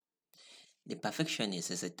The perfectionist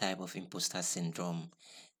is a type of imposter syndrome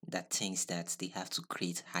that thinks that they have to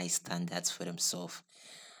create high standards for themselves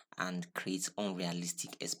and create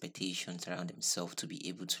unrealistic expectations around themselves to be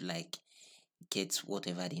able to get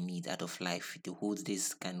whatever they need out of life. They hold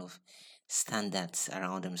this kind of standards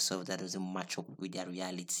around themselves that doesn't match up with their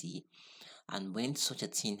reality. And when such a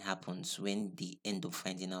thing happens, when they end up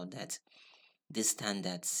finding out that these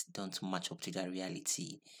standards don't match up to their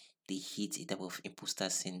reality, they hit a type of imposter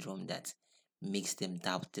syndrome that makes them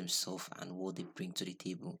doubt themselves and what they bring to the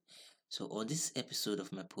table. So, on this episode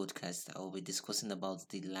of my podcast, I'll be discussing about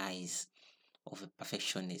the lies of a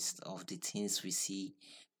perfectionist, of the things we see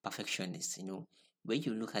perfectionists. When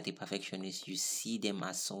you look at a perfectionist, you see them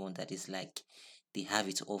as someone that is like they have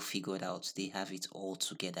it all figured out, they have it all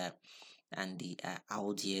together, and they are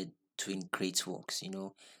out there doing great works.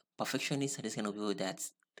 Perfectionists are this kind of people that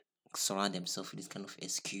surround themselves with this kind of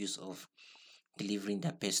excuse of delivering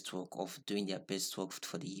their best work, of doing their best work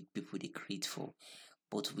for the people they create for.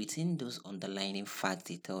 But within those underlying facts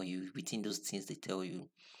they tell you, within those things they tell you,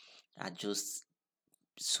 are just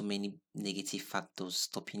so many negative factors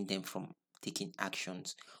stopping them from taking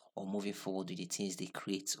actions or moving forward with the things they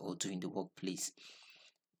create or do in the workplace.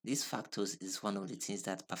 These factors is one of the things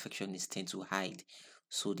that perfectionists tend to hide.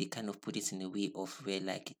 So they kind of put it in a way of where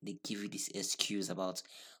they give you this excuse about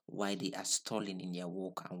why they are stalling in their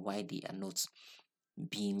work and why they are not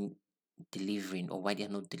being delivering or why they are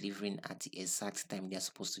not delivering at the exact time they are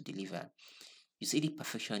supposed to deliver. You see the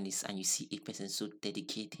perfectionist and you see a person so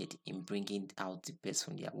dedicated in bringing out the best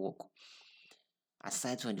from their work.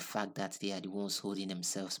 Aside from the fact that they are the ones holding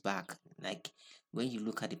themselves back, like when you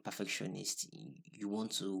look at the perfectionist, you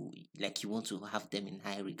want to have them in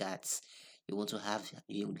high regards. You want to have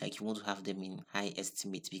them in high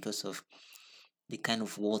estimate because of the kind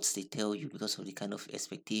of words they tell you, because of the kind of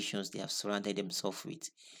expectations they have surrounded themselves with,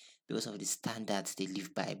 because of the standards they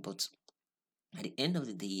live by. But at the end of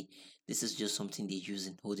the day, this is just something they use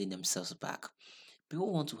in holding themselves back.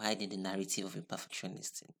 People want to hide in the narrative of a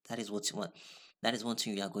perfectionist. That is what you want. That is one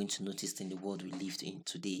thing you are going to notice in the world we live in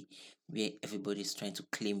today, where everybody is trying to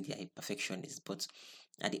claim they are a perfectionist. But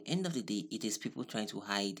at the end of the day, it is people trying to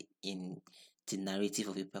hide in the narrative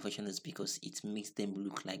of a perfectionist because it makes them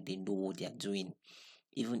look like they know what they are doing,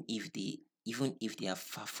 even if they are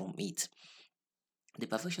far from it. The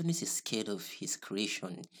perfectionist is scared of his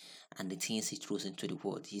creation and the things he throws into the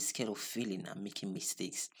world. He's scared of failing and making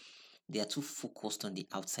mistakes. They are too focused on the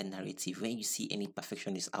outside narrative. When you see any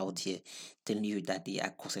perfectionists out here telling you that they are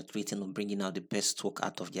concentrating on bringing out the best work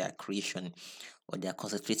out of their creation or they are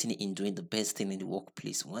concentrating in doing the best thing in the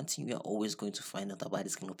workplace, one thing you are always going to find out about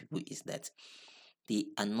this kind of people is that they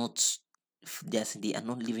are not they are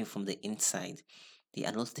not living from the inside. They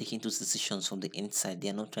are not taking those decisions from the inside. They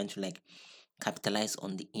are not trying to capitalize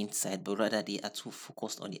on the inside, but rather they are too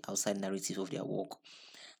focused on the outside narrative of their work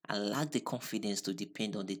and lack the confidence to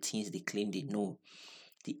depend on the things they claim they know.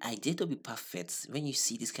 The idea to be perfect, when you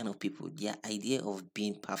see this kind of people, their idea of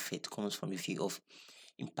being perfect comes from a view of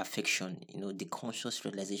imperfection, the conscious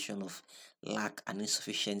realization of lack and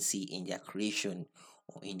insufficiency in their creation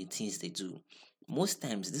or in the things they do. Most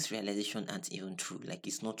times, this realization aren't even true. Like,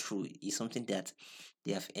 it's not true. It's something that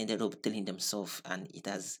they have ended up telling themselves, and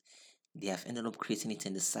they have ended up creating it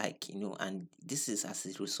in the psyche, and this is as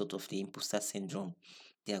a result of the imposter syndrome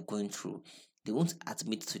they are going through. They won't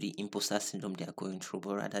admit to the imposter syndrome they are going through,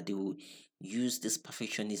 but rather they will use this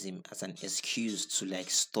perfectionism as an excuse to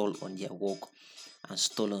stall on their work and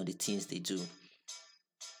stall on the things they do.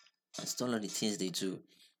 And stall on the things they do.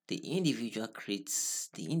 The individual creates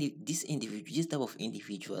this type of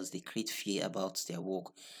individuals, they create fear about their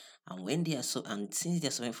work. And when they are so and since they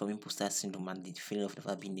are suffering from imposter syndrome and the feeling of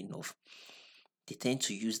never being enough, they tend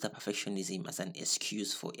to use that perfectionism as an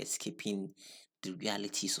excuse for escaping the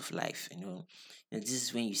realities of life. And this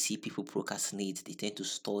is when you see people procrastinate. They tend to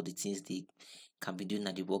store the things they can be doing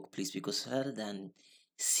at the workplace because rather than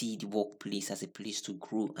see the workplace as a place to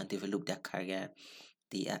grow and develop their career,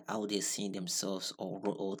 they are out there seeing themselves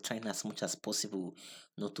or trying as much as possible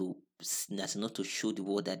not to show the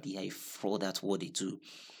world that they are a fraud at what they do.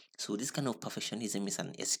 So this kind of perfectionism is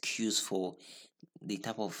an excuse for the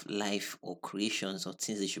type of life or creations or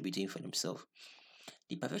things they should be doing for themselves.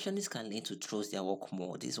 The perfectionists can learn to trust their work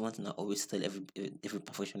more. This is one thing I always tell every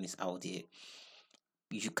perfectionist out there.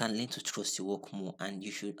 You can learn to trust your work more, and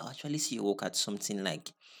you should actually see your work as something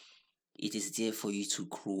like it is there for you to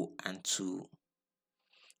grow and to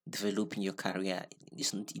develop in your career.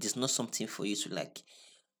 It is not something for you to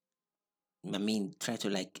try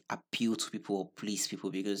to appeal to people or please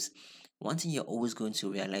people because One thing you're always going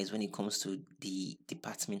to realize when it comes to the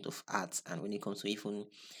department of arts and when it comes to even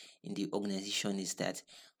in the organization is that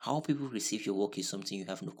how people receive your work is something you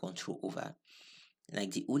have no control over.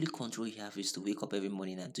 Like the only control you have is to wake up every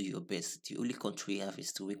morning and do your best. The only control you have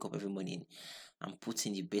is to wake up every morning and put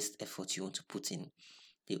in the best effort you want to put in.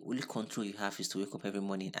 The only control you have is to wake up every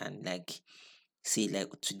morning and like say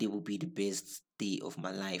like today will be the best day of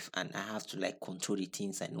my life and I have to like control the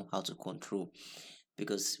things I know how to control.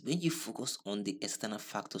 Because when you focus on the external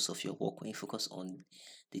factors of your work, when you focus on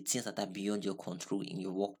the things that are beyond your control in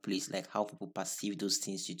your workplace, like how people perceive those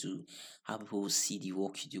things you do, how people see the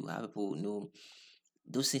work you do, how people know,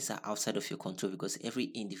 those things are outside of your control because every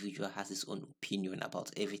individual has his own opinion about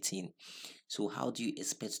everything. So how do you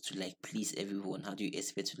expect to like please everyone? How do you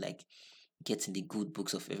expect to like get in the good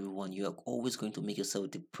books of everyone? You're always going to make yourself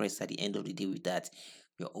depressed at the end of the day with that.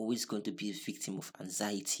 You're always going to be a victim of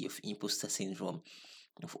anxiety, of imposter syndrome,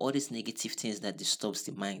 of all these negative things that disturbs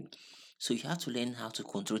the mind. So you have to learn how to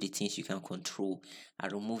control the things you can control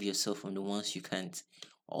and remove yourself from the ones you can't.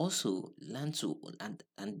 Also learn to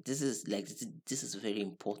and this is like this is very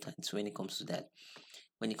important when it comes to that.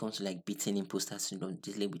 When it comes to like beating imposter syndrome,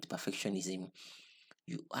 dealing with perfectionism,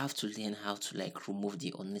 you have to learn how to like remove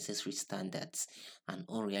the unnecessary standards and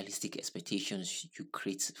unrealistic expectations you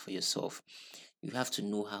create for yourself. You have to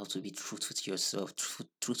know how to be truthful to yourself,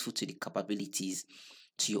 truthful to the capabilities,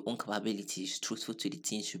 to your own capabilities, truthful to the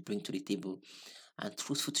things you bring to the table, and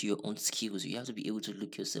truthful to your own skills. You have to be able to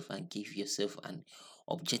look yourself and give yourself an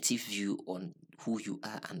objective view on who you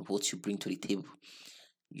are and what you bring to the table.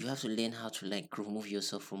 You have to learn how to like remove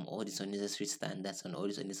yourself from all these unnecessary standards and all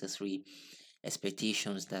these unnecessary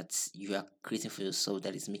expectations that you are creating for yourself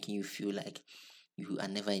that is making you feel like you are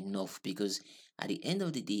never enough. Because at the end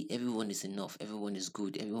of the day, everyone is enough, everyone is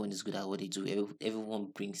good at what they do,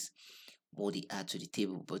 everyone brings what they add to the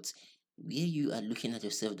table. But where you are looking at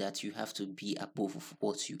yourself that you have to be above of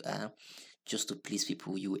what you are just to please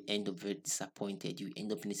people, you will end up very disappointed. You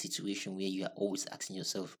end up in a situation where you are always asking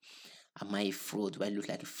yourself, am I a fraud? Do I look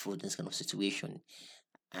like a fraud in this kind of situation?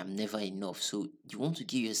 I'm never enough. So you want to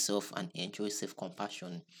give yourself and enjoy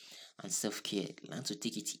self-compassion and self-care. Learn to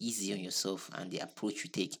take it easy on yourself and the approach you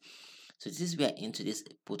take. So this is where into this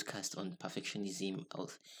podcast on perfectionism,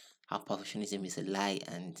 of how perfectionism is a lie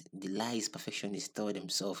and the lies perfectionists tell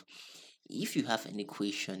themselves. If you have any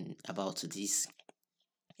question about this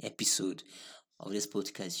episode of this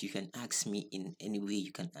podcast, you can ask me in any way.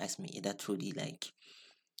 You can ask me either through the like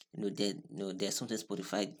there's something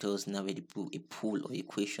Spotify does now where they put a poll or a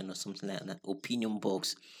question or something like an opinion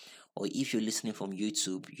box. Or if you're listening from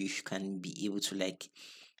YouTube, can be able to like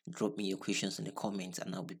drop me your questions in the comments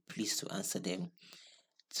and I'll be pleased to answer them.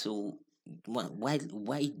 So why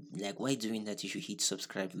doing that? You should hit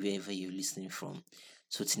subscribe wherever you're listening from.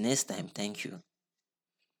 So till next time, thank you.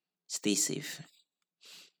 Stay safe.